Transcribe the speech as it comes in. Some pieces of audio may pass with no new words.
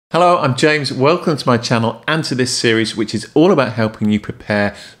Hello, I'm James. Welcome to my channel and to this series, which is all about helping you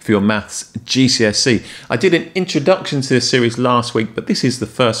prepare for your Maths GCSE. I did an introduction to this series last week, but this is the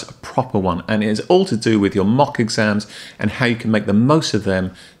first proper one, and it is all to do with your mock exams and how you can make the most of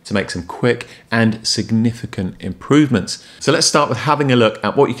them to make some quick and significant improvements. So let's start with having a look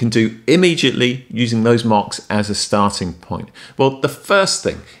at what you can do immediately using those mocks as a starting point. Well, the first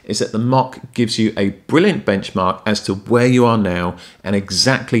thing is that the mock gives you a brilliant benchmark as to where you are now and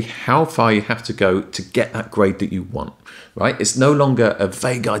exactly how far you have to go to get that grade that you want, right? It's no longer a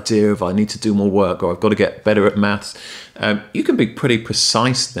vague idea of I need to do more work or I've got to get better at maths. You can be pretty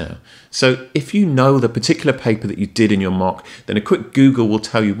precise now. So if you know the particular paper that you did in your mock, then a quick Google will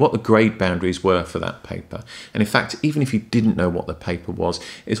tell you what the grade boundaries were for that paper. And in fact, even if you didn't know what the paper was,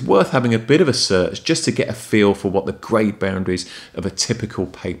 it's worth having a bit of a search just to get a feel for what the grade boundaries of a typical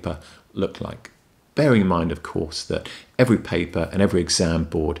paper look like. Bearing in mind, of course, that every paper and every exam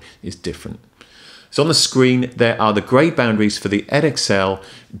board is different. So on the screen, there are the grade boundaries for the Edexcel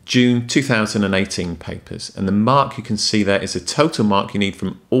June 2018 papers. And the mark you can see there is the total mark you need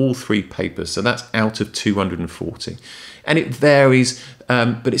from all three papers. So that's out of 240. And it varies,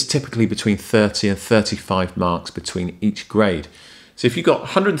 but it's typically between 30 and 35 marks between each grade. So if you got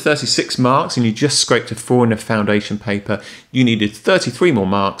 136 marks and you just scraped a 4 in a foundation paper, you needed 33 more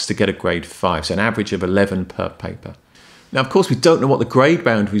marks to get a grade 5, so an average of 11 per paper. Now, of course, we don't know what the grade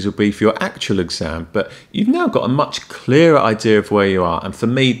boundaries will be for your actual exam, but you've now got a much clearer idea of where you are. And for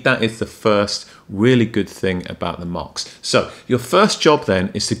me, that is the first really good thing about the mocks. So your first job then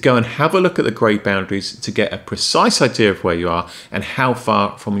is to go and have a look at the grade boundaries to get a precise idea of where you are and how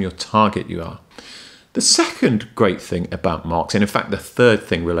far from your target you are. The second great thing about mocks, and in fact the third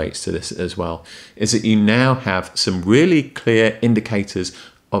thing relates to this as well, is that you now have some really clear indicators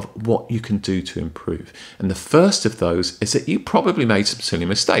of what you can do to improve. And the first of those is that you probably made some silly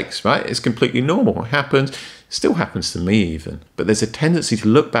mistakes, right? It's completely normal. It happens, still happens to me even. But there's a tendency to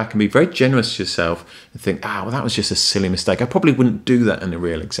look back and be very generous to yourself and think, well, that was just a silly mistake. I probably wouldn't do that in a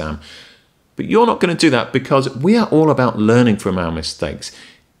real exam. But you're not going to do that because we are all about learning from our mistakes.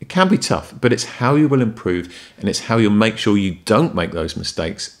 It can be tough, but it's how you will improve and it's how you'll make sure you don't make those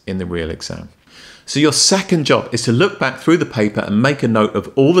mistakes in the real exam. So your second job is to look back through the paper and make a note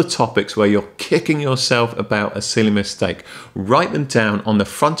of all the topics where you're kicking yourself about a silly mistake. Write them down on the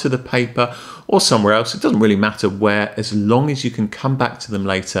front of the paper or somewhere else. It doesn't really matter where, as long as you can come back to them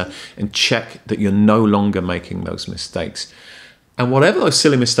later and check that you're no longer making those mistakes. And whatever those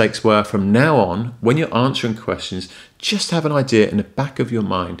silly mistakes were from now on, when you're answering questions, just have an idea in the back of your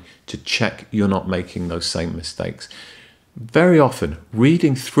mind to check you're not making those same mistakes. Very often,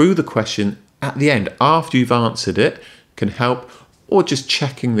 reading through the question at the end, after you've answered it, can help, or just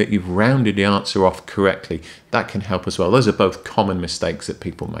checking that you've rounded the answer off correctly. That can help as well. Those are both common mistakes that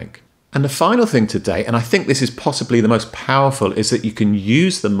people make. And the final thing today, and I think this is possibly the most powerful, is that you can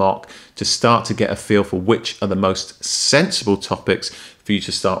use the mock to start to get a feel for which are the most sensible topics for you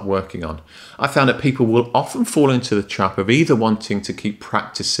to start working on. I found that people will often fall into the trap of either wanting to keep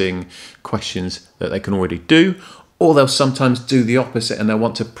practicing questions that they can already do, or they'll sometimes do the opposite and they'll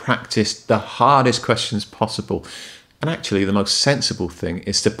want to practice the hardest questions possible. And actually the most sensible thing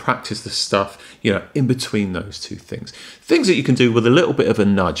is to practice the stuff, in between those two things. Things that you can do with a little bit of a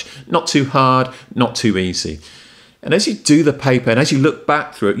nudge, not too hard, not too easy. And as you do the paper and as you look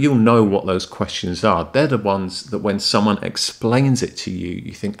back through it, you'll know what those questions are. They're the ones that when someone explains it to you,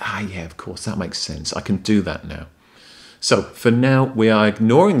 you think, yeah, of course, that makes sense. I can do that now. So for now, we are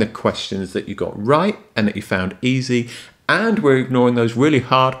ignoring the questions that you got right and that you found easy, and we're ignoring those really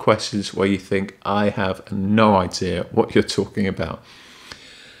hard questions where you think, I have no idea what you're talking about.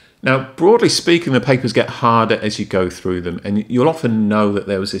 Now, broadly speaking, the papers get harder as you go through them, and you'll often know that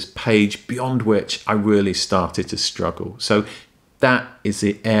there was this page beyond which I really started to struggle. So that is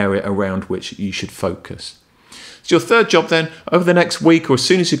the area around which you should focus. So your third job then, over the next week or as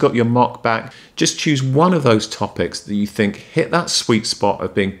soon as you've got your mock back, just choose one of those topics that you think hit that sweet spot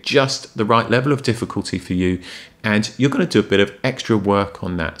of being just the right level of difficulty for you, and you're going to do a bit of extra work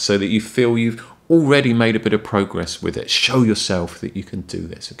on that so that you feel you've already made a bit of progress with it. Show yourself that you can do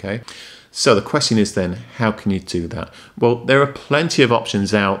this, okay? So the question is then, how can you do that? Well, there are plenty of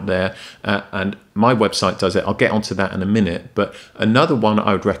options out there, and my website does it. I'll get onto that in a minute. But another one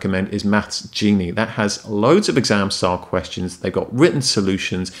I would recommend is Maths Genie. That has loads of exam style questions. They've got written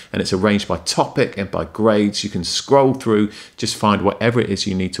solutions and it's arranged by topic and by grades. You can scroll through, just find whatever it is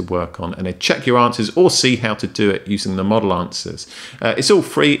you need to work on and then check your answers or see how to do it using the model answers. It's all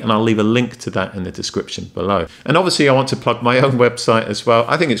free and I'll leave a link to that in the description below. And obviously I want to plug my own website as well.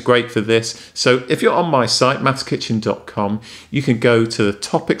 I think it's great for this. this. So if you're on my site, mathskitchen.com, you can go to the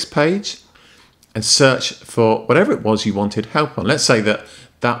topics page and search for whatever it was you wanted help on. Let's say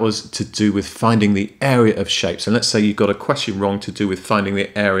that was to do with finding the area of shapes. And let's say you got a question wrong to do with finding the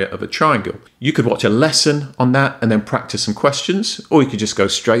area of a triangle. You could watch a lesson on that and then practice some questions, or you could just go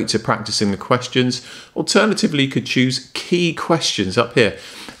straight to practicing the questions. Alternatively, you could choose key questions up here,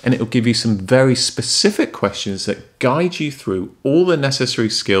 and it will give you some very specific questions that guide you through all the necessary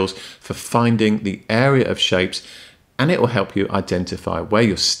skills for finding the area of shapes, and it will help you identify where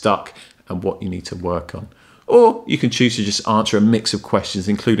you're stuck and what you need to work on. Or you can choose to just answer a mix of questions,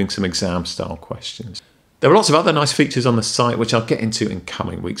 including some exam style questions. There are lots of other nice features on the site, which I'll get into in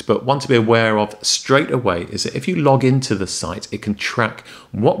coming weeks, but one to be aware of straight away is that if you log into the site, it can track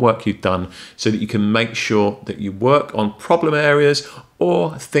what work you've done so that you can make sure that you work on problem areas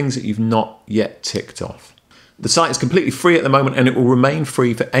or things that you've not yet ticked off. The site is completely free at the moment, and it will remain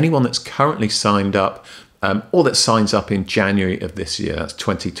free for anyone that's currently signed up or that signs up in January of this year, that's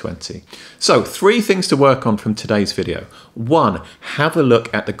 2020. So 3 things to work on from today's video. 1, have a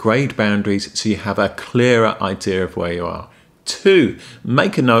look at the grade boundaries so you have a clearer idea of where you are. 2,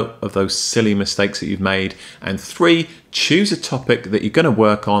 make a note of those silly mistakes that you've made. And 3, choose a topic that you're going to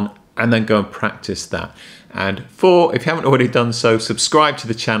work on and then go and practice that. And 4, if you haven't already done so, subscribe to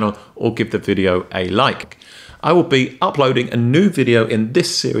the channel or give the video a like. I will be uploading a new video in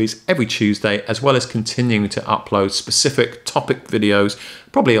this series every Tuesday, as well as continuing to upload specific topic videos,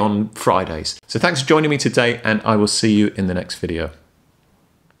 probably on Fridays. So thanks for joining me today, and I will see you in the next video.